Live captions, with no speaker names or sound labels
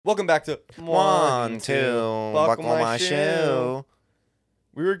Welcome back to One, two, buckle my shoe.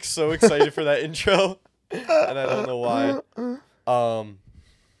 We were so excited for that intro, and I don't know why.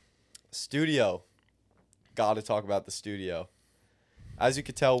 Studio. Gotta talk about the studio. As you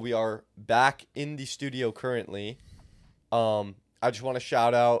can tell, we are back in the studio currently. I just want to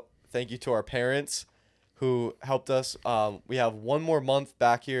shout out, thank you to our parents who helped us. We have one more month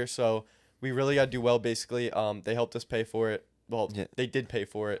back here, so we really got to do well, basically. They helped us pay for it. Well, yeah. They did pay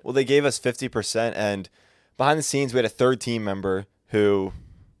for it. Well, they gave us 50%, and behind the scenes, we had a third team member who,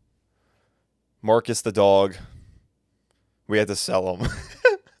 Marcus the dog, we had to sell him.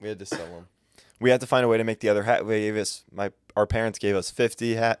 We had to find a way to make the other hat. Our parents gave us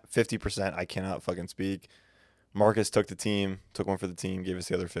 50%. I cannot fucking speak. Marcus took one for the team, gave us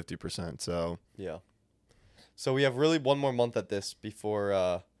the other 50%. So yeah. So we have really one more month at this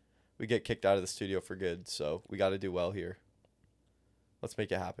before we get kicked out of the studio for good. So we got to do well here. Let's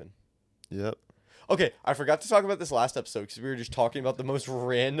make it happen. Yep. Okay, I forgot to talk about this last episode because we were just talking about the most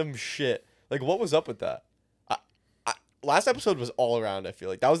random shit. Like, what was up with that? Last episode was all around, I feel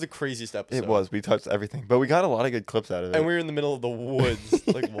like. That was the craziest episode. It was. We touched everything. But we got a lot of good clips out of it. And we were in the middle of the woods.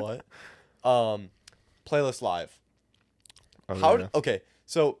 Like, what? Playlist Live. Okay,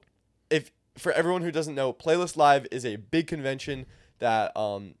 so for everyone who doesn't know, Playlist Live is a big convention that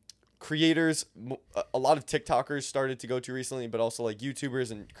creators, a lot of TikTokers started to go to recently, but also like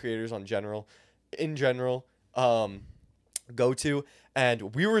YouTubers and creators in general, go to.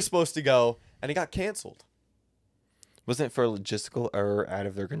 And we were supposed to go, and it got canceled. Wasn't it for a logistical error out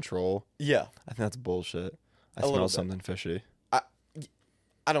of their control? Yeah. I think that's bullshit. I smell something fishy.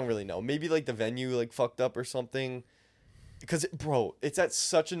 I don't really know. Maybe like the venue like fucked up or something. Because, bro, it's at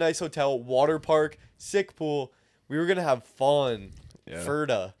such a nice hotel, water park, sick pool. We were going to have fun. Yeah.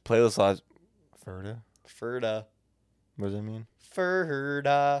 Ferda. Playlist Live. Ferda. What does that mean?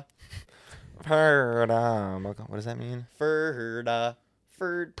 Ferda. What does that mean? Ferda.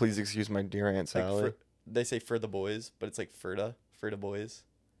 Please excuse my dear Aunt Sally. Like they say for the boys, but it's like Ferda. Ferda boys.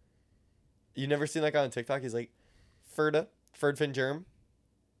 You never seen that guy on TikTok? He's like, Ferda. Ferdfin Germ.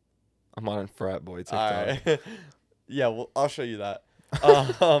 I'm on frat boy TikTok. Right. Yeah, well, I'll show you that.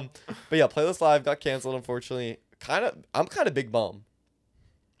 But yeah, Playlist Live got canceled, unfortunately. I'm kind of big bum.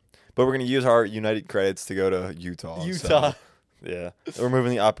 But we're going to use our United credits to go to Utah. So, yeah. We're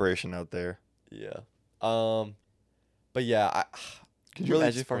moving the operation out there. Yeah. But yeah. Could you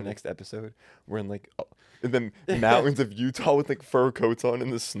imagine for our next episode, we're in like in the mountains of Utah with like fur coats on in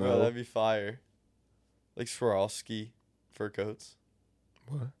the snow? Bro, that'd be fire. Like Swarovski fur coats.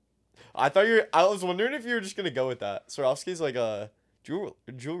 What? I was wondering if you were just going to go with that. Swarovski's like a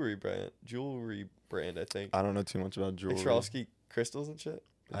jewelry brand, I think. I don't know too much about jewelry. Like Swarovski crystals and shit.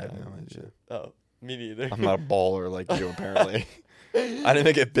 I have no idea. Oh, me neither. I'm not a baller like you, apparently. I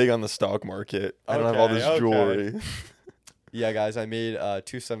didn't get big on the stock market. I don't have all this jewelry. Yeah, guys, I made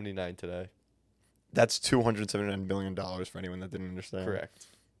 $279 today. That's $279 billion for anyone that didn't understand. Correct.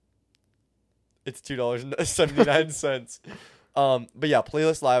 It's $2.79. But yeah,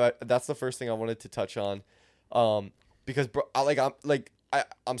 Playlist Live. That's the first thing I wanted to touch on, because bro,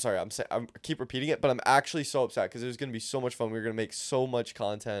 I'm sorry, I keep repeating it, but I'm actually so upset because it was gonna be so much fun. We were gonna make so much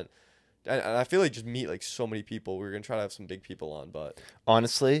content, and I feel like just meet like so many people. We were gonna try to have some big people on, but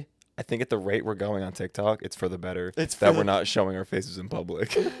honestly, I think at the rate we're going on TikTok, it's for the better. We're not showing our faces in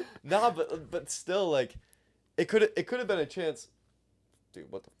public. Nah, but still, like, it could have been a chance. Dude,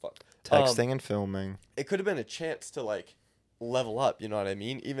 what the fuck? Texting and filming. It could have been a chance to like level up. You know what I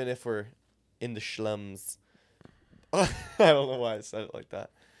mean? Even if we're in the slums. I don't know why I said it like that.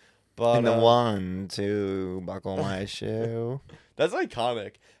 But in the 1, 2, buckle my shoe. That's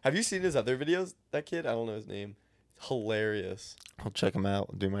iconic. Have you seen his other videos? That kid? I don't know his name. Hilarious. I'll check him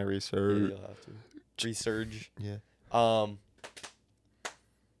out. Do my research. Yeah, you'll have to. Research. Yeah.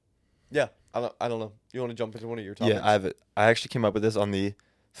 Yeah. I don't know. You want to jump into one of your topics? Yeah, I have it. I actually came up with this on the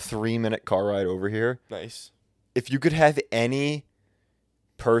 3-minute car ride over here. Nice. If you could have any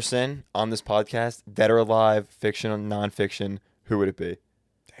person on this podcast, dead or alive, fiction or non-fiction, who would it be?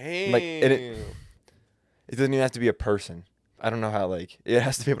 Damn. Like, it doesn't even have to be a person. I don't know how, like, it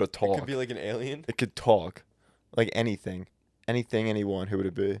has to be able to talk. It could be like an alien. It could talk. Like anything. Anyone, who would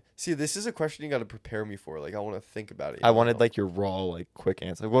it be? See, this is a question you got to prepare me for. Like, I want to think about it. I wanted, like, your raw, like, quick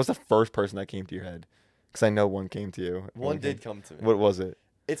answer. Like, what was the first person that came to your head? Because I know one came to you. One did come to me. What was it?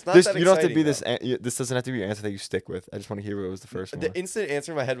 It's not that exciting. You don't have to be this. This doesn't have to be your answer that you stick with. I just want to hear what was the first one. The instant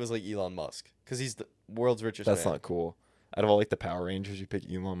answer in my head was like Elon Musk because he's the world's richest man. That's not cool. Out of all like the Power Rangers, you pick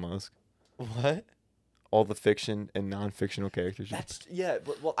Elon Musk. What? All the fiction and non-fictional characters. That's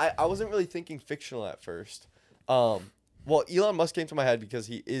but I wasn't really thinking fictional at first. Well, Elon Musk came to my head because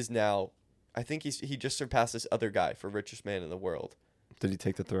he is now. I think he just surpassed this other guy for richest man in the world. Did he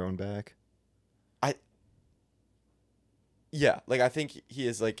take the throne back? Yeah, like I think he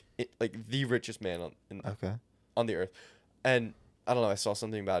is like the richest man on the earth, and I don't know. I saw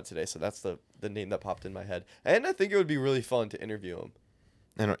something about it today, so that's the name that popped in my head, and I think it would be really fun to interview him.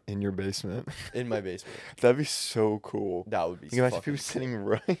 In your basement? In my basement. That'd be so cool. That would be so imagine people sitting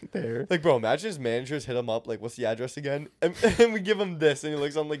right there. Like, bro, imagine his managers hit him up, like, what's the address again? And we give him this, and he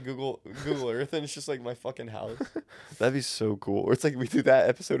looks on, like, Google Earth, and it's just, like, my fucking house. That'd be so cool. Or it's like we do that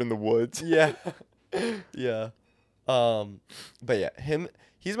episode in the woods. Yeah. Yeah. But, yeah,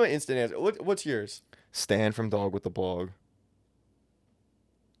 he's my instant answer. What's yours? Stan from Dog with the Blog.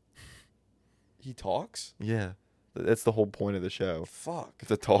 He talks? Yeah. That's the whole point of the show. Fuck.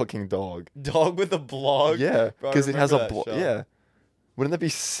 It's a talking dog. Dog with a blog? Yeah, because it has a blog. Yeah. Wouldn't that be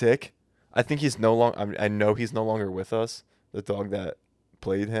sick? I think he's no longer. I know he's no longer with us, the dog that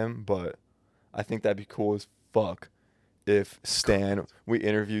played him, but I think that'd be cool as fuck if we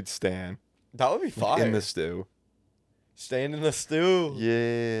interviewed Stan. That would be fire. In the stew. Stan in the stew.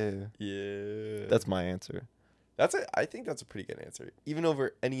 Yeah. Yeah. That's my answer. I think that's a pretty good answer. Even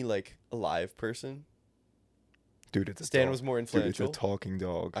over any, like, alive person. Dude, it's Stan was more influential. Dude, it's a talking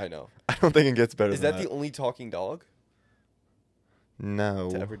dog. I know. I don't think it gets better than that. Is that the only talking dog?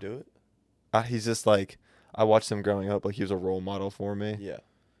 No. To ever do it? He's just like, I watched him growing up. Like, he was a role model for me. Yeah.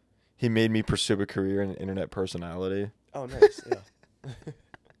 He made me pursue a career in an internet personality. Oh, nice. Yeah.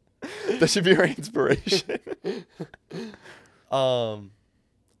 That should be our inspiration. I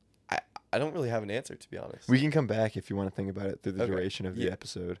don't really have an answer, to be honest. We can come back if you want to think about it through the duration of the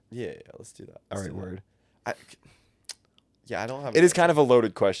episode. Yeah, let's do that. All right, word. I don't have. It is kind of a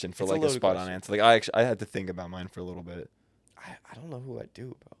loaded question for like a spot on answer. Like I had to think about mine for a little bit. I don't know who I'd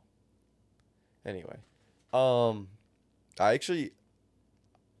do, bro. Anyway, I actually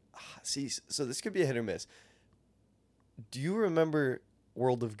see. So this could be a hit or miss. Do you remember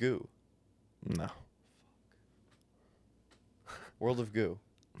World of Goo? No. World of Goo.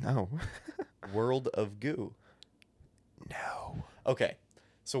 No. World of Goo. No. Okay.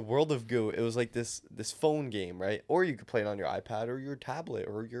 So World of Goo, it was like this phone game, right? Or you could play it on your iPad or your tablet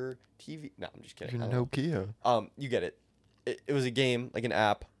or your TV. No, I'm just kidding. Your Nokia. You get it. It was a game, like an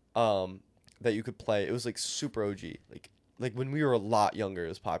app, that you could play. It was like super OG. Like when we were a lot younger, it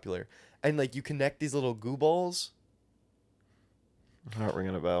was popular. And like you connect these little goo balls. I'm not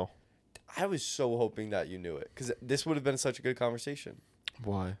ringing a bell. I was so hoping that you knew it because this would have been such a good conversation.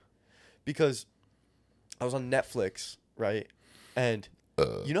 Why? Because I was on Netflix, right? And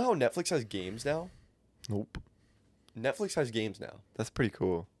you know how Netflix has games now? Nope. Netflix has games now. That's pretty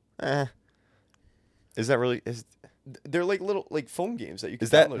cool. Is that really? They're like little like phone games that you can.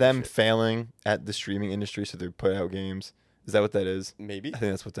 Is that them failing at the streaming industry, so they put out games? Is that what that is? Maybe. I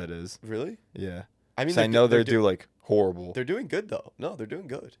think that's what that is. Really? Yeah. I mean, I know they're like horrible. They're doing good though. No, they're doing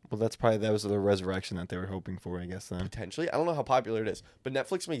good. Well, that was the resurrection that they were hoping for, I guess. Then potentially, I don't know how popular it is, but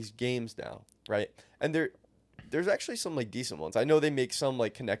Netflix makes games now, right? And there's actually some like decent ones. I know they make some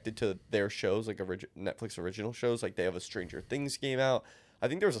like connected to their shows, like Netflix original shows. Like they have a Stranger Things game out. I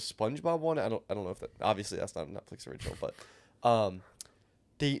think there was a SpongeBob one. I don't know if that. Obviously, that's not a Netflix original, but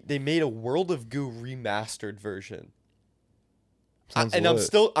they made a World of Goo remastered version. And I'm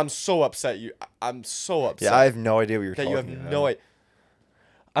so upset. I'm so upset. Yeah, I have no idea what you're talking about. That you have no idea.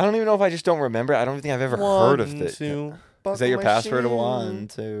 I don't even know if I just don't remember. I don't think I've ever heard of it. Is that your password? 1,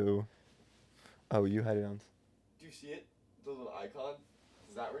 2. Oh, you had it on. Do you see it? The little icon.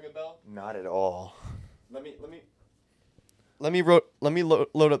 Does that ring a bell? Not at all. Let me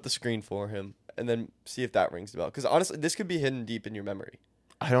load up the screen for him and then see if that rings the bell. Because honestly, this could be hidden deep in your memory.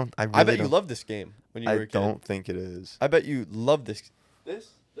 I bet you loved this game when you were a kid. I don't think it is. I bet you loved this. Does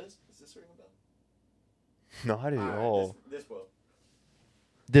this ring a bell? Not at all. This will.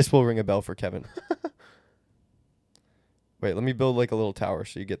 This will ring a bell for Kevin. Wait, let me build like a little tower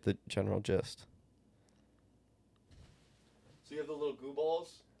so you get the general gist. So you have the little goo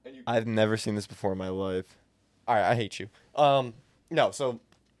balls, and you. I've never seen this before in my life. All right, I hate you. No, so.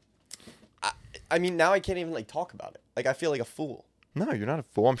 I mean, now I can't even like talk about it. Like I feel like a fool. No, you're not a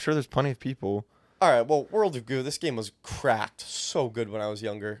fool. I'm sure there's plenty of people. All right, well, World of Goo, this game was cracked so good when I was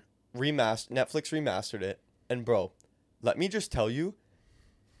younger. Netflix remastered it, and bro, let me just tell you,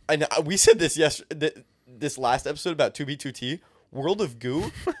 and we said this this last episode about 2B2T. World of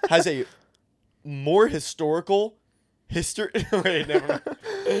Goo has a more historical history. Wait, never mind.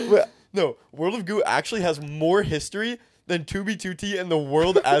 No, World of Goo actually has more history than 2B2T and the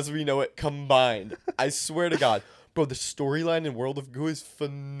world as we know it combined. I swear to God. Bro, the storyline in World of Goo is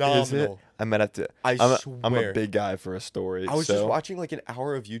phenomenal. Is it? I might have to. I swear. I'm a big guy for a story. I was just watching like an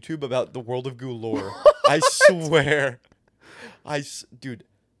hour of YouTube about the World of Goo lore. I swear. Dude,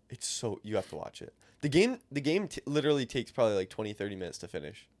 it's so... You have to watch it. The game literally takes probably like 20, 30 minutes to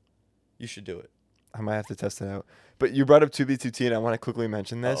finish. You should do it. I might have to test it out. But you brought up 2B2T, and I want to quickly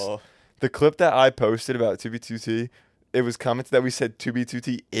mention this. Uh-oh. The clip that I posted about 2B2T, it was commented that we said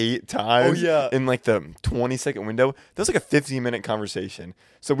 2B2T 8 times in like the 20-second window. That was like a 15-minute conversation.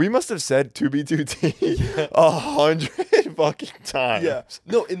 So we must have said 2B2T 100 fucking times. Yeah.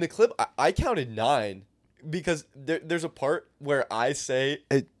 No, in the clip, I counted 9 because there's a part where I say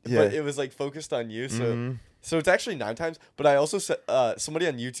it, but it was like focused on you. So so it's actually 9 times. But I also said, somebody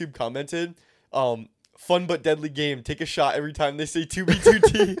on YouTube commented, fun but deadly game. Take a shot every time they say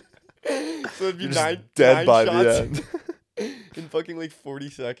 2B2T. So it'd be nine by shots the end. In fucking like 40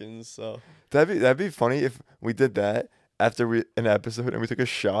 seconds. So that'd be funny if we did that after an episode and we took a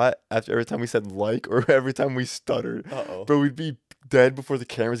shot after every time we said like or every time we stuttered. But we'd be dead before the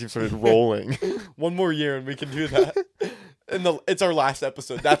cameras even started rolling. One more year and we can do that. And it's our last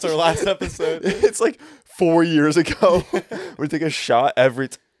episode. That's our last episode. It's like 4 years ago. We take a shot and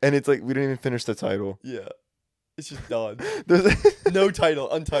it's like we didn't even finish the title. Yeah. It's just done. No title,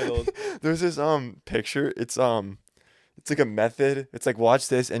 untitled. There's this picture. It's like a method. It's like watch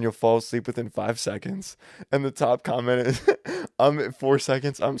this and you'll fall asleep within 5 seconds. And the top comment is, I'm at 4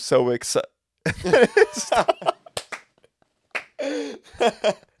 seconds. I'm so excited. I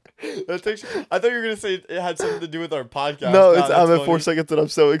thought you were gonna say it had something to do with our podcast. No, it's I'm at 4 seconds and I'm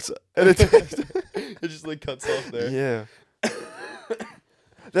so excited. And it just like cuts off there. Yeah.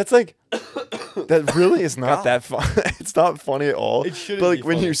 That's like. That really is not that fun. It's not funny at all. It shouldn't. But like be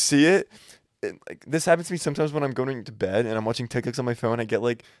when funny. you see it, like this happens to me sometimes when I'm going to bed and I'm watching TikToks on my phone. I get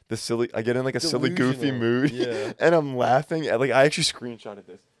like I get in like a silly, goofy mood. Yeah. And I'm laughing at I actually screenshotted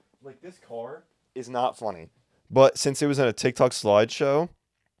this. Like this car is not funny, but since it was in a TikTok slideshow,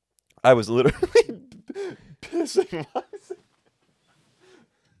 I was literally pissing myself.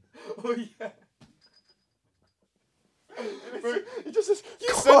 Oh yeah. It just says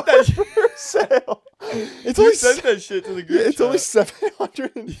you sent that shit for sale. It's only sent that shit to the group. Yeah, it's only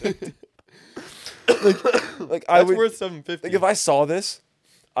 $750. like that's worth $750. Like if I saw this,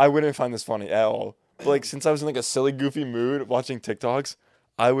 I wouldn't find this funny at all. But like since I was in like a silly, goofy mood watching TikToks,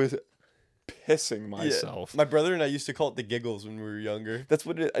 I was pissing myself. Yeah. My brother and I used to call it the giggles when we were younger. That's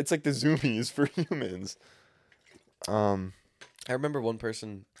what it's like the zoomies for humans. I remember one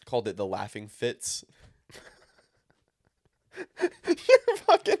person called it the laughing fits. Your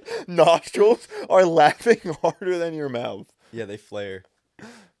fucking nostrils are laughing harder than your mouth. Yeah, they flare.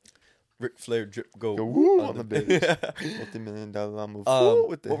 Ric Flair go woo on the bitch. $multi-million move.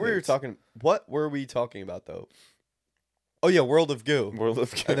 What were we talking about though? Oh yeah, World of Goo.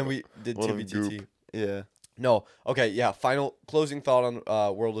 And then we did 2B2T. Yeah. No. Okay. Yeah. Final closing thought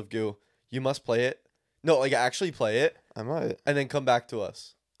on World of Goo. You must play it. No, like actually play it. I might. And then come back to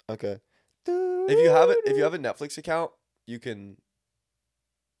us. Okay. If you have a Netflix account, you can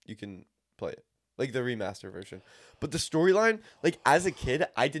play it. Like the remaster version. But the storyline, like as a kid,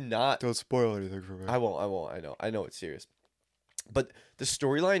 I did not. Don't spoil anything for me. I won't. I know it's serious. But the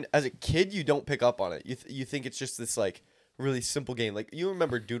storyline, as a kid, you don't pick up on it. You think it's just this like really simple game. Like you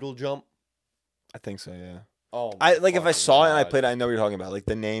remember Doodle Jump? I think so, yeah. Oh, I like if I saw it and I played it, I know what you're talking about. Like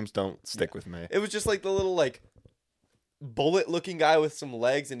the names don't stick with me. It was just like the little like bullet-looking guy with some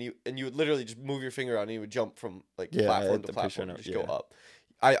legs, and you would literally just move your finger out and he would jump from like platform to platform and just go up.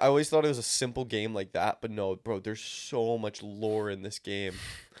 I always thought it was a simple game like that, but no, bro, there's so much lore in this game.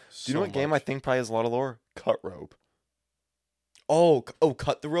 Do you know what game I think probably has a lot of lore? Cut Rope. Oh,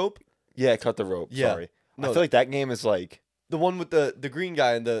 Cut the Rope? Yeah, Cut the Rope. Yeah. Sorry. No, I feel like that game is like the one with the green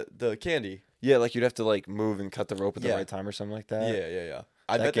guy and the candy. Yeah, like you'd have to like move and cut the rope at the right time or something like that. Yeah.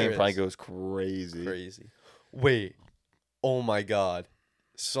 That game probably goes crazy. Wait. Oh my god.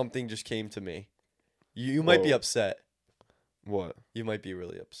 Something just came to me. You might be upset. What? You might be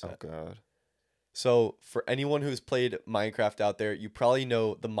really upset. Oh god. So, for anyone who's played Minecraft out there, you probably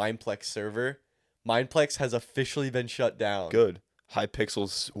know the Mineplex server. Mineplex has officially been shut down. Good.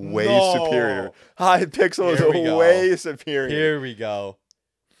 Hypixel's way superior. Hypixel is way superior. Here we go.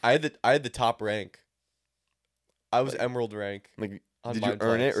 I had the top rank. I was Emerald rank. Like, did you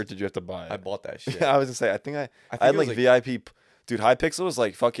earn it or did you have to buy it? I bought that shit. I was gonna say I think I had like VIP. Dude, Hypixel was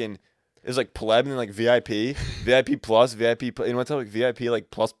like fucking. It was like pleb and then like VIP, VIP plus, VIP. You know what's like VIP like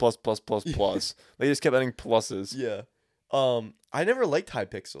plus. They just kept adding pluses. Yeah. I never liked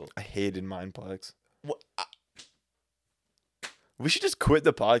Hypixel. I hated Mineplex. What? We should just quit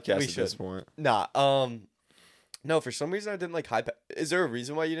the podcast at this point. Nah. No, for some reason I didn't like Is there a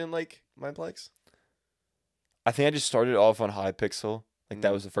reason why you didn't like Mineplex? I think I just started off on Hypixel. Like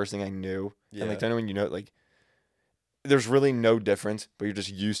that was the first thing I knew. Yeah. And like then when you know like there's really no difference, but you're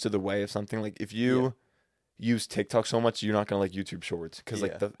just used to the way of something. Like if you use TikTok so much, you're not gonna like YouTube Shorts because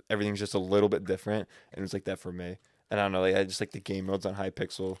like everything's just a little bit different. And it was like that for me. And I don't know, like I just like the game modes on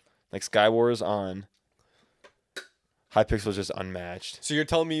Hypixel. Like Skywars on Hypixel is just unmatched. So you're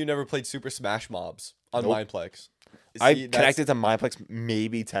telling me you never played Super Smash Mobs on Mineplex? I connected to Mineplex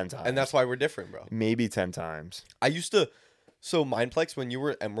maybe 10 times. And that's why we're different, bro. Maybe 10 times. I used to... So Mineplex, when you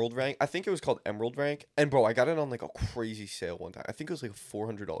were Emerald rank, I think it was called Emerald rank. And bro, I got it on like a crazy sale one time. I think it was like a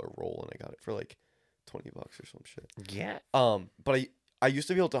 $400 roll and I got it for like $20 or some shit. Yeah. But I used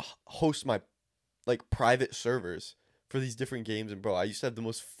to be able to host my like private servers for these different games. And bro, I used to have the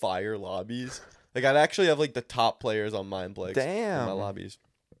most fire lobbies. Like I'd actually have like the top players on Mineplex. Damn. In my lobbies.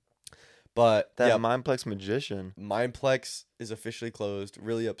 But that Mineplex magician. Mineplex is officially closed.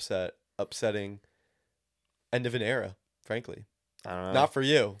 Really upsetting. End of an era, frankly. I don't know. Not for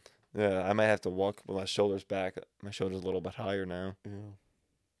you. Yeah, I might have to walk with my shoulders back. My shoulders a little bit higher now. Yeah.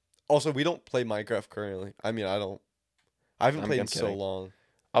 Also, we don't play Minecraft currently. I mean, I haven't played in so long.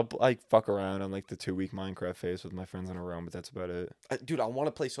 I'll like fuck around on like the 2-week Minecraft phase with my friends in a room, but that's about it. Dude, I want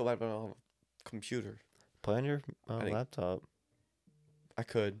to play so bad, but I don't have a computer. Play on your laptop. I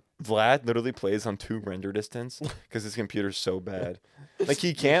could. Vlad literally plays on 2 render distance because his computer's so bad. Like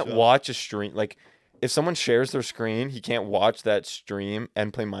he can't watch a stream. Like if someone shares their screen, he can't watch that stream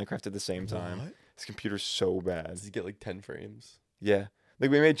and play Minecraft at the same time. What? His computer's so bad. Does he get like 10 frames? Yeah.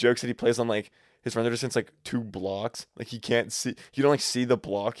 Like we made jokes that he plays on like his render distance like 2 blocks. Like he can't see. You don't like see the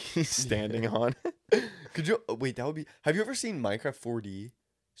block he's standing on. Could you wait? That would be. Have you ever seen Minecraft 4D?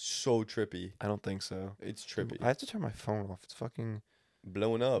 So trippy. I don't think so. It's trippy. I have to turn my phone off. It's fucking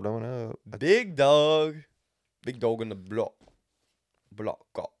blowing up. Blowing up. Big dog. Big dog in the block. Block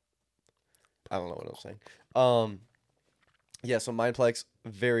up. I don't know what I was saying. Yeah, so Mineplex,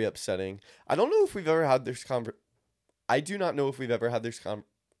 very upsetting. I don't know if we've ever had this I do not know if we've ever had this Can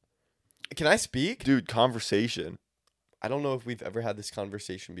I speak? Dude, conversation. I don't know if we've ever had this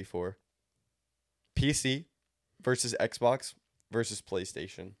conversation before. PC versus Xbox versus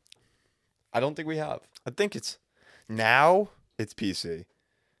PlayStation. I don't think we have. I think it's it's PC.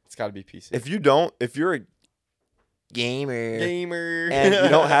 It's got to be PC. If you're a gamer and you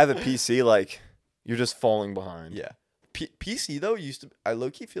don't have a PC, like you're just falling behind. Yeah. PC though I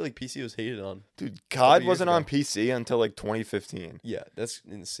low key feel like PC was hated on. Dude, COD wasn't on PC until like 2015. Yeah, that's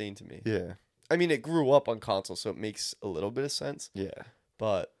insane to me. Yeah. I mean, it grew up on console, so it makes a little bit of sense. Yeah.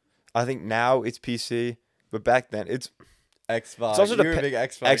 But I think now it's PC, but back then it's Xbox. It's also you're a big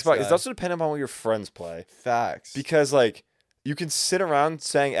Xbox guy. It's also dependent on what your friends play. Facts. Because like you can sit around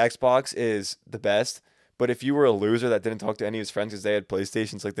saying Xbox is the best, but if you were a loser that didn't talk to any of his friends because they had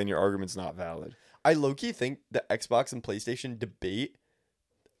PlayStations, like then your argument's not valid. I low-key think the Xbox and PlayStation debate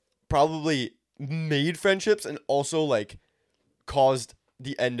probably made friendships and also like caused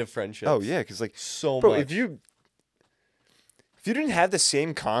the end of friendships. Oh yeah, because like much. If you didn't have the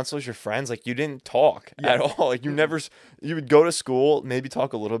same console as your friends, like you didn't talk at all. Like you would go to school, maybe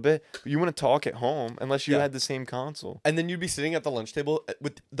talk a little bit, but you wouldn't talk at home unless you had the same console. And then you'd be sitting at the lunch table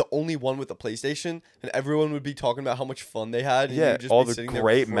with the only one with a PlayStation, and everyone would be talking about how much fun they had. And yeah, you'd just all be the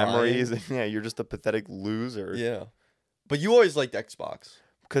great memories. And yeah, you're just a pathetic loser. Yeah, but you always liked Xbox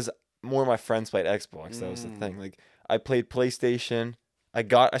because more of my friends played Xbox. That was the thing. Like I played PlayStation. I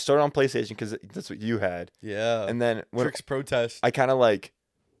started on PlayStation because that's what you had. Yeah. And then when Tricks protest, I kind of like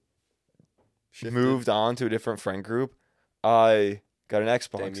moved on to a different friend group. I got an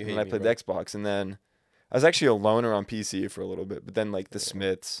Xbox and then I played the Xbox. And then I was actually a loner on PC for a little bit. But then like the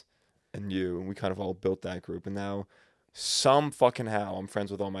Smiths and you, and we kind of all built that group. And now some fucking how I'm friends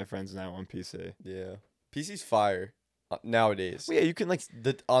with all my friends now on PC. Yeah. PC's fire nowadays. Well, yeah, you can like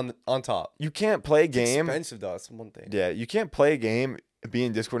on top. You can't play a game. It's expensive though. That's one thing. Yeah, you can't play a game, be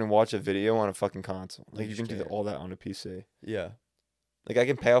in Discord and watch a video on a fucking console. Like you can do all that on a PC. Yeah. Like I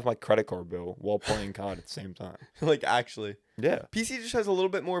can pay off my credit card bill while playing COD at the same time. Like actually. Yeah. PC just has a little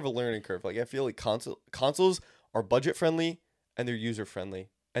bit more of a learning curve. Like I feel like consoles are budget friendly and they're user friendly.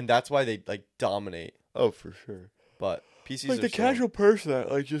 And that's why they like dominate. Oh, for sure. But PCs like the casual person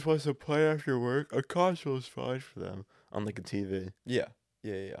that like just wants to play after work, a console is fine for them on like a TV. Yeah.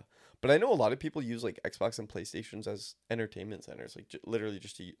 But I know a lot of people use like Xbox and PlayStations as entertainment centers, like literally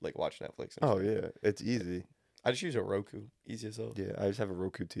just to like watch Netflix. Oh yeah, it's easy. I just use a Roku, easy as hell. Yeah, I just have a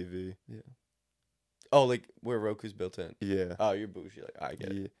Roku TV. Yeah. Oh, like where Roku's built in. Yeah. Oh, you're bougie. Like I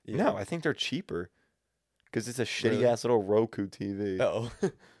get it. Yeah. No, I think they're cheaper, because it's a shitty ass little Roku TV. Oh.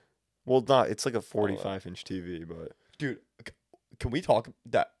 Well, not. It's like a 45-inch TV, but dude, can we talk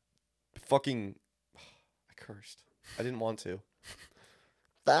that fucking? I cursed. I didn't want to.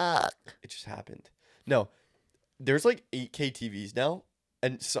 Fuck. It just happened. No, there's like 8K TVs now,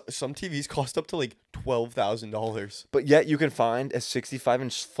 and some TVs cost up to like $12,000. But yet you can find a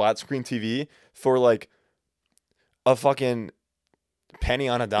 65-inch flat screen TV for like a fucking penny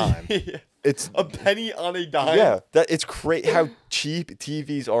on a dime. Yeah. It's a penny on a dime. Yeah, it's crazy how cheap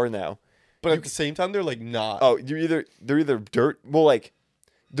TVs are now. But at the same time, they're like not. Oh, they're either dirt. Well, like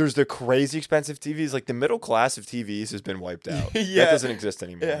there's the crazy expensive TVs. Like the middle class of TVs has been wiped out. Yeah, that doesn't exist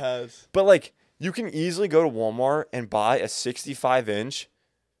anymore. It has. But like you can easily go to Walmart and buy a 65-inch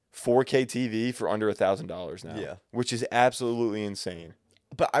 4K TV for under $1,000 now. Yeah, which is absolutely insane.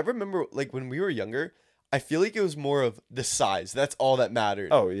 But I remember like when we were younger, I feel like it was more of the size. That's all that mattered.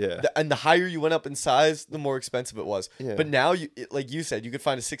 Oh, yeah. And the higher you went up in size, the more expensive it was. Yeah. But now, like you said, you could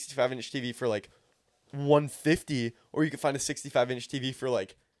find a 65-inch TV for like $150, or you could find a 65-inch TV for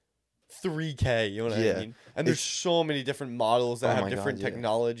like $3K. You know what I mean? And there's so many different models that have different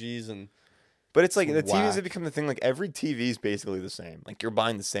technologies. But it's like the TVs have become the thing. Like every TV is basically the same. Like you're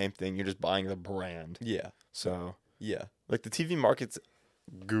buying the same thing. You're just buying the brand. Yeah. So, yeah. Like the TV market's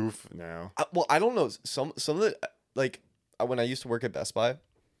goof now. Well, I don't know. Some of the like when I used to work at Best Buy,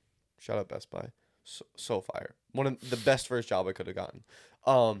 shout out Best Buy, so fire. One of the best first job I could have gotten.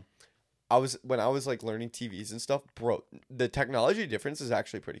 When I was like learning TVs and stuff, bro, the technology difference is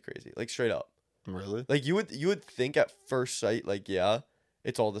actually pretty crazy. Like straight up. Really? Like you would think at first sight, like yeah,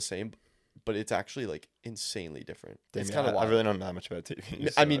 it's all the same, but it's actually like insanely different. It's kind of wild. I really don't know that much about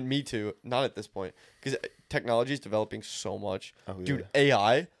TVs. I mean, me too. Not at this point, because technology is developing so much. Oh, yeah. Dude,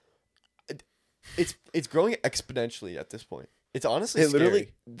 AI, it's growing exponentially at this point. It's honestly scary.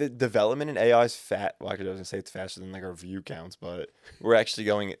 Literally the development in AI is fat. Well, actually, I was gonna say it's faster than like our view counts, but we're actually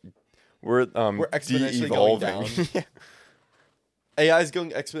we're exponentially de-evolving. going down. Yeah. AI is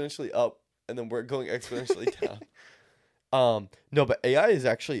going exponentially up, and then we're going exponentially down. No, but AI is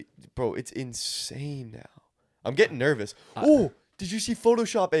actually, bro, it's insane now. I'm getting nervous. Oh, did you see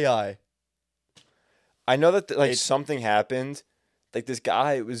Photoshop AI? I know that something happened. Like this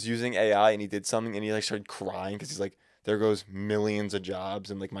guy was using AI and he did something and he like started crying because he's like, there goes millions of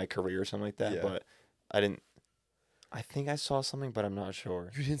jobs in like my career or something like that. Yeah. But I think I saw something, but I'm not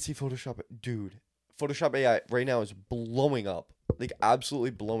sure. You didn't see Photoshop? Dude, Photoshop AI right now is blowing up. Like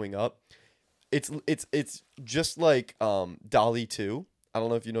absolutely blowing up. It's just like DALL-E 2. I don't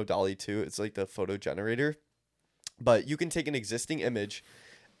know if you know DALL-E 2. It's like the photo generator. But you can take an existing image,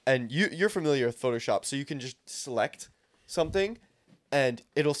 and you're familiar with Photoshop, so you can just select something, and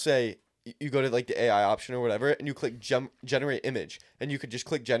it'll say, you go to like the AI option or whatever, and you click generate image, and you could just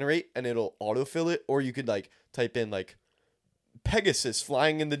click generate, and it'll autofill it, or you could like type in like Pegasus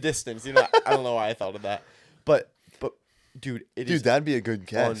flying in the distance. You know, I don't know why I thought of that, but dude, that'd be a good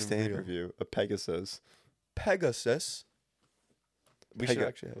guest to interview a Pegasus. Pegasus. We should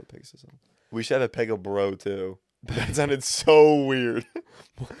actually have a Pegasus on. We should have a Pega Bro too. That sounded so weird.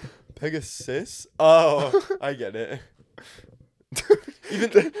 Pegasus? Oh, I get it.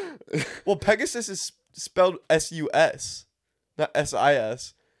 Well, Pegasus is spelled S-U-S, not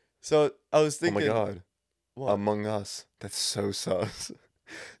S-I-S. So I was thinking. Oh my god. What? Among Us. That's so sus.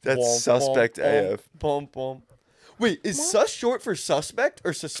 That's bom, suspect bom, AF. Bom, bom. Wait, is sus short for suspect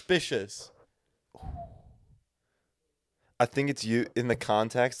or suspicious? I think it's you in the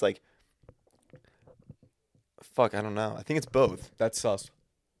context, like, fuck, I don't know. I think it's both. That's sus.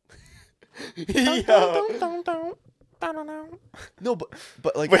 No,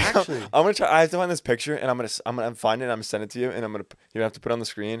 but like, wait, actually, I'm gonna try. I have to find this picture, and I'm gonna find it. And I'm gonna send it to you, and you have to put it on the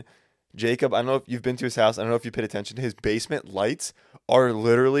screen. Jacob, I don't know if you've been to his house. I don't know if you paid attention. His basement lights are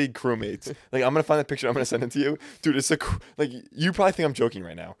literally crewmates. Like, I'm gonna find the picture. I'm gonna send it to you, dude. It's like you probably think I'm joking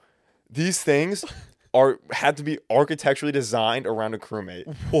right now. These things had to be architecturally designed around a crewmate.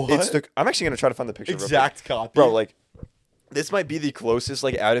 What? I'm actually gonna try to find the picture. Exact copy, bro. Like, this might be the closest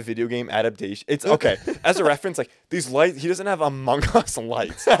like out of video game adaptation. It's okay. As a reference, like these lights, he doesn't have Among Us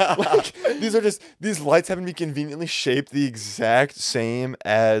lights. Like, these lights happen to be conveniently shaped the exact same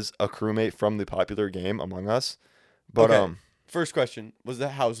as a crewmate from the popular game Among Us. But okay. First question: was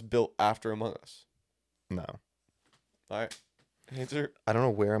the house built after Among Us? No. All right. Answer. I don't know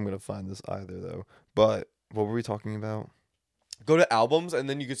where I'm gonna find this either though. But what were we talking about? Go to albums, and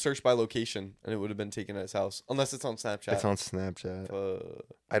then you could search by location, and it would have been taken at his house. Unless it's on Snapchat. It's on Snapchat.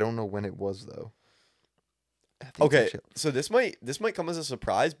 I don't know when it was, though. Okay, so this might come as a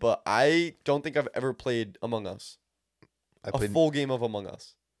surprise, but I don't think I've ever played Among Us. A full game of Among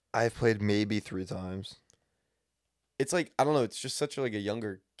Us. I've played maybe 3 times. it's like, I don't know, it's just such a, like a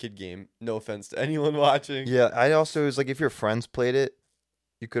younger kid game. No offense to anyone watching. Yeah, I also was like, if your friends played it,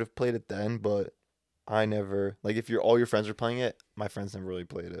 you could have played it then, but I never like if all your friends were playing it, my friends never really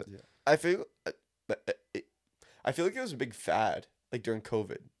played it. Yeah. I feel like it was a big fad like during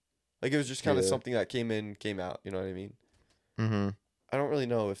COVID. Like it was just kind of something that came in, came out. You know what I mean? Mm-hmm. I don't really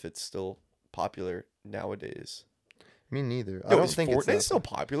know if it's still popular nowadays. Me neither. I don't think Fortnite's still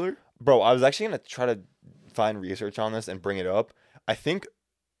popular. Bro, I was actually gonna try to find research on this and bring it up. I think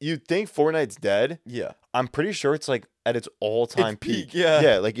you'd think Fortnite's dead. Yeah. I'm pretty sure it's like at its all-time peak. Yeah.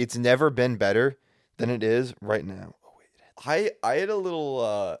 Yeah, like it's never been better than it is right now. Oh wait. I had a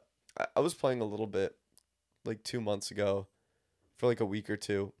little I was playing a little bit like 2 months ago for like a week or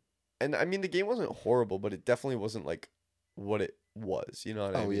two. And I mean the game wasn't horrible, but it definitely wasn't like what it was, you know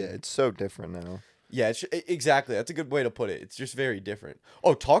what I mean? Oh yeah, it's so different now. Yeah, exactly. That's a good way to put it. It's just very different.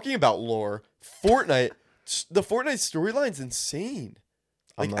 Oh, talking about lore, Fortnite, the Fortnite storyline's insane.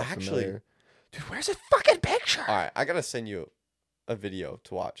 Like, I'm not actually, familiar. Dude, where's his fucking picture? All right, I gotta send you a video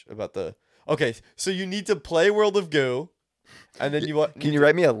to watch about the. Okay, so you need to play World of Goo, and then you Can you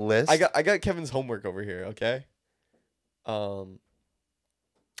write me a list? I got Kevin's homework over here. Okay.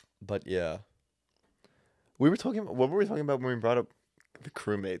 But yeah, what were we talking about when we brought up the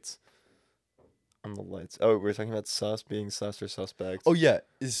crewmates on the lights? Oh, we were talking about sus being sus or suspect. Oh yeah,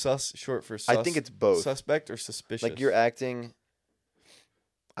 is sus short for sus? I think it's both. Suspect or suspicious? Like you're acting.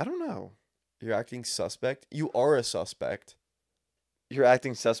 I don't know. You're acting suspect. You are a suspect. You're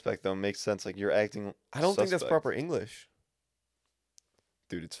acting suspect though. Makes sense. Like you're acting. I don't think that's proper English.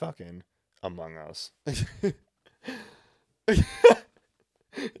 Dude, it's fucking Among Us.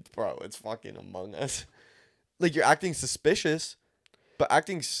 Bro, it's fucking Among Us. Like you're acting suspicious, but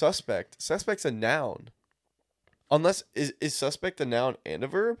acting suspect. Suspect's a noun. Unless is suspect a noun and a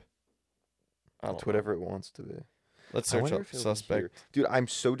verb? It's whatever it wants to be. Let's search up suspect. Dude, I'm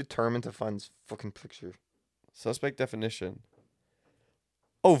so determined to find this fucking picture. Suspect definition.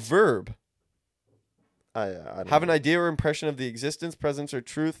 Oh, verb. I don't Have know. an idea or impression of the existence, presence, or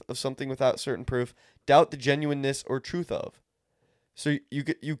truth of something without certain proof. Doubt the genuineness or truth of. So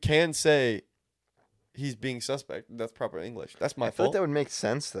you can say he's being suspect. That's proper English. That's my I feel fault. like that would make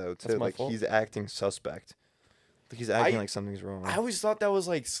sense though. Too. That's my like fault. he's acting suspect. Like he's acting like something's wrong. I always thought that was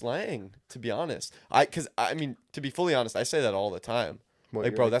like slang, to be honest. Because I mean, to be fully honest, I say that all the time. What,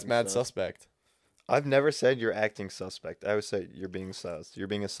 like, bro, that's mad suspect. I've never said you're acting suspect. I always say you're being sus. You're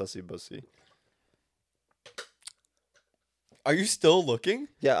being a sussy bussy. Are you still looking?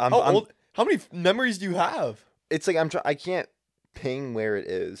 Yeah, I'm. How many memories do you have? It's like I can't ping where it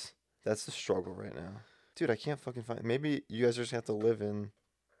is. That's the struggle right now, dude. I can't fucking find. Maybe you guys just have to live in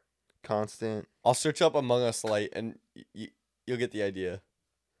constant. I'll search up Among Us Light, and you'll get the idea.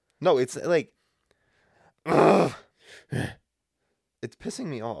 No, it's like, ugh. It's pissing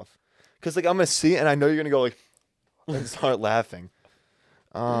me off, cause like I'm gonna see it, and I know you're gonna go like, and start laughing.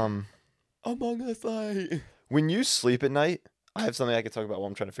 Among Us Light. When you sleep at night, I have something I can talk about while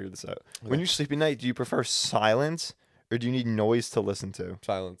I'm trying to figure this out. Okay. When you sleep at night, do you prefer silence or do you need noise to listen to?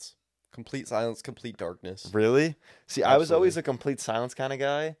 Silence. Complete silence, complete darkness. Really? See, Absolutely. I was always a complete silence kind of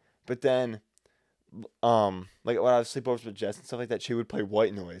guy, but then, like when I was sleepovers with Jess and stuff like that, she would play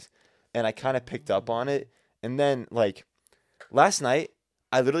white noise, and I kind of picked up on it. And then, like, last night,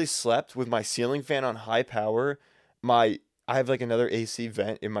 I literally slept with my ceiling fan on high power. I have like another AC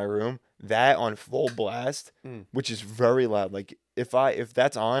vent in my room. That on full blast, which is very loud. Like if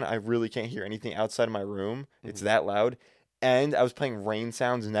that's on, I really can't hear anything outside of my room. It's that loud. And I was playing rain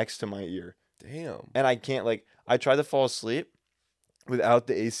sounds next to my ear. Damn. And I can't I tried to fall asleep without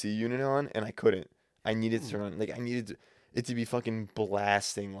the AC unit on, and I couldn't. I needed to turn on. Like I needed it to be fucking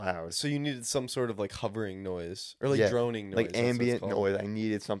blasting loud. So you needed some sort of like hovering noise or like droning noise, like ambient noise. I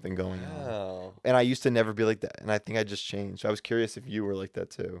needed something going on. Wow. And I used to never be like that, and I think I just changed. I was curious if you were like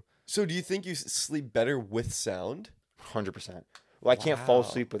that too. So do you think you sleep better with sound? 100%. Well, I can't fall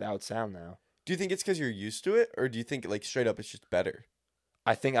asleep without sound now. Do you think it's because you're used to it, or do you think like straight up it's just better?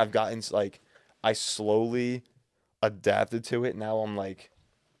 I think I've gotten I slowly adapted to it. Now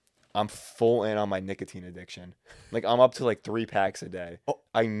I'm full in on my nicotine addiction. Like I'm up to like 3 packs a day. Oh,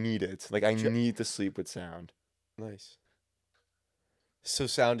 I need it. Like I need to sleep with sound. Nice. So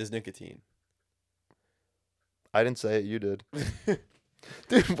sound is nicotine. I didn't say it. You did.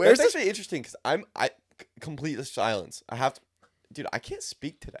 Dude, where's this? Actually interesting because I complete silence. I have to, dude. I can't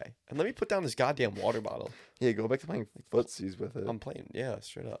speak today, and let me put down this goddamn water bottle. Yeah, go back to playing footsies with it. I'm playing, yeah,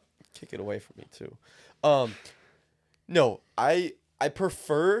 straight up. Kick it away from me too. No, I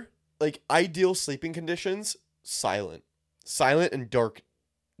prefer like ideal sleeping conditions. Silent and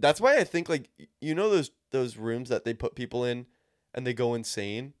That's why I think like those rooms that they put people in and they go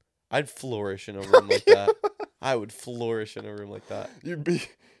insane. I'd flourish in a room like that. I would flourish in a room like that.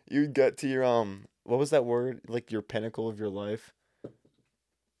 You'd get to your what was that word? Like your pinnacle of your life.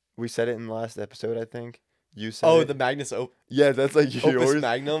 We said it in the last episode, I think. You said it. The Magnus Yeah, that's like Opus yours.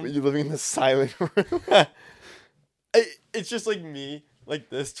 Magnum. You're living in the silent room. It's just like me, like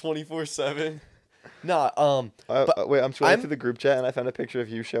this 24/7. Nah, wait, I'm scrolling through the group chat and I found a picture of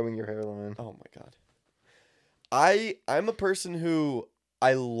you showing your hairline. Oh my god. I'm a person who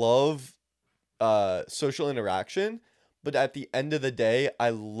I love social interaction, but at the end of the day, I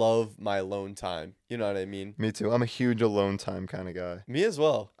love my alone time. You know what I mean? Me too. I'm a huge alone time kind of guy. Me as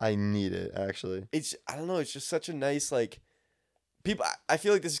well. I need it, actually. I don't know, it's just such a nice like people I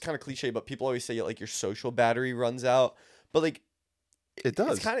feel like this is kind of cliche, but people always say like your social battery runs out. But like it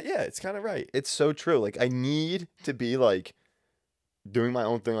does. It's kind of right. It's so true. Like I need to be like doing my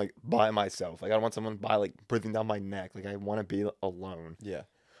own thing like by myself. Like I don't want someone by like breathing down my neck. Like I want to be alone. Yeah.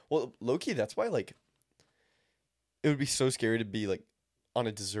 Well, low key, that's why like it would be so scary to be like on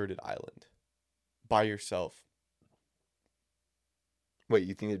a deserted island by yourself. Wait,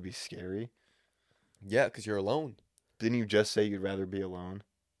 you think it'd be scary? Yeah, because you're alone. Didn't you just say you'd rather be alone?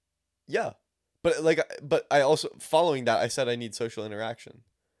 Yeah. But I also, following that, I said I need social interaction.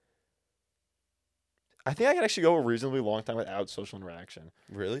 I think I can actually go a reasonably long time without social interaction.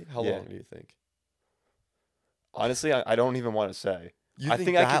 Really? How long do you think? Honestly, I don't even want to say. You I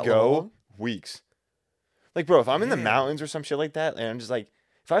think I could go weeks. Like, bro, if I'm in the mountains or some shit like that, and I'm just like,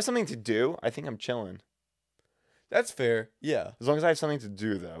 if I have something to do, I think I'm chilling. That's fair. Yeah. As long as I have something to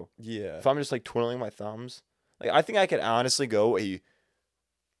do, though. Yeah. If I'm just like twiddling my thumbs, like I think I could honestly go a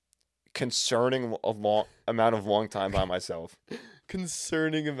concerning amount of long time by myself.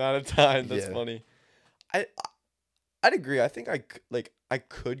 Concerning amount of time. That's funny. I'd agree. I think I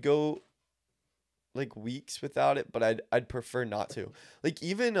could go like weeks without it, but I'd prefer not to. Like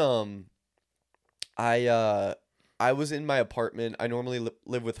even I was in my apartment. I normally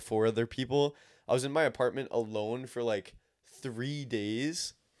live with 4 other people. I was in my apartment alone for like 3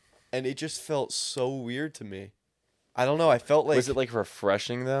 days, and it just felt so weird to me. I don't know. I felt like... Was it like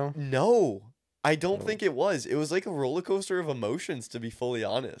refreshing though? No, I don't think it was. It was like a roller coaster of emotions, to be fully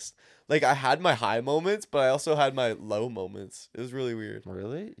honest. Like I had my high moments, but I also had my low moments. It was really weird.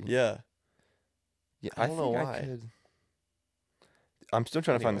 Really? Yeah. Yeah, I don't know why. I'm still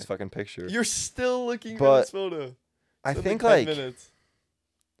trying to find this fucking picture. You're still looking for this photo. I think like 10 minutes.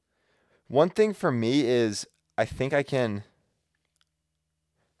 One thing for me is I think I can.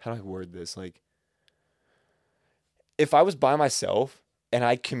 How do I word this? Like, if I was by myself and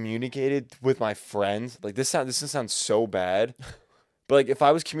I communicated with my friends, like this sounds so bad, but like if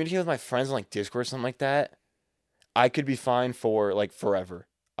I was communicating with my friends on like Discord or something like that, I could be fine for like forever.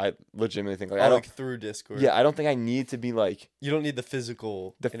 I legitimately think like I don't like through Discord. Yeah, I don't think I need to be like you don't need the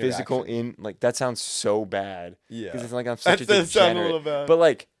physical like that sounds so bad. Yeah, because it's like I'm such a degenerate. Sound a little bad. But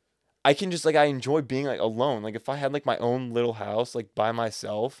like I can just like I enjoy being like alone. Like if I had like my own little house like by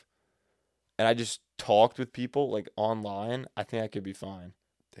myself, and I just talked with people like online, I think I could be fine.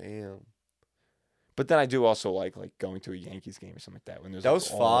 Damn. But then I do also like going to a Yankees game or something like that when there's that was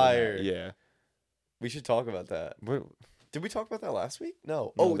fire. Yeah, we should talk about that. What? Did we talk about that last week?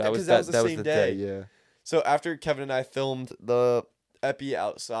 No. Oh, that was the same day. Yeah. So after Kevin and I filmed the EPI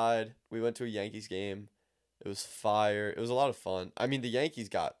outside, we went to a Yankees game. It was fire. It was a lot of fun. I mean, the Yankees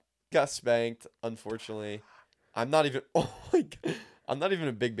got spanked, unfortunately. I'm not even I'm not even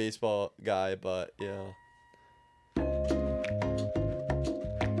a big baseball guy, but yeah.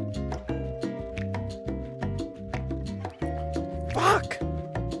 Fuck.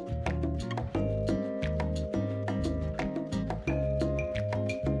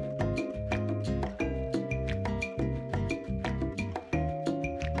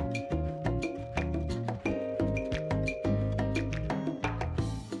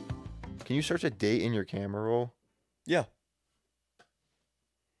 Can you search a date in your camera roll? Yeah.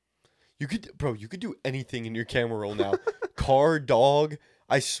 You could do anything in your camera roll now. Car, dog.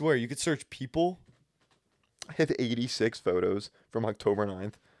 I swear, you could search people. I have 86 photos from October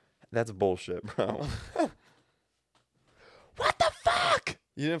 9th. That's bullshit, bro. What the fuck?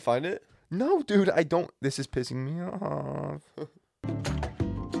 You didn't find it? No, dude, I don't. This is pissing me off.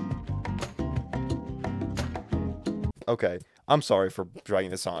 Okay, I'm sorry for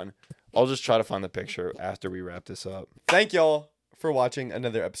dragging this on. I'll just try to find the picture after we wrap this up. Thank y'all for watching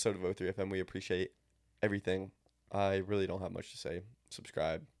another episode of O3FM. We appreciate everything. I really don't have much to say.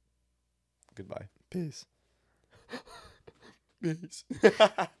 Subscribe. Goodbye. Peace. Peace.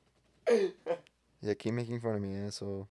 Yeah, keep making fun of me, asshole.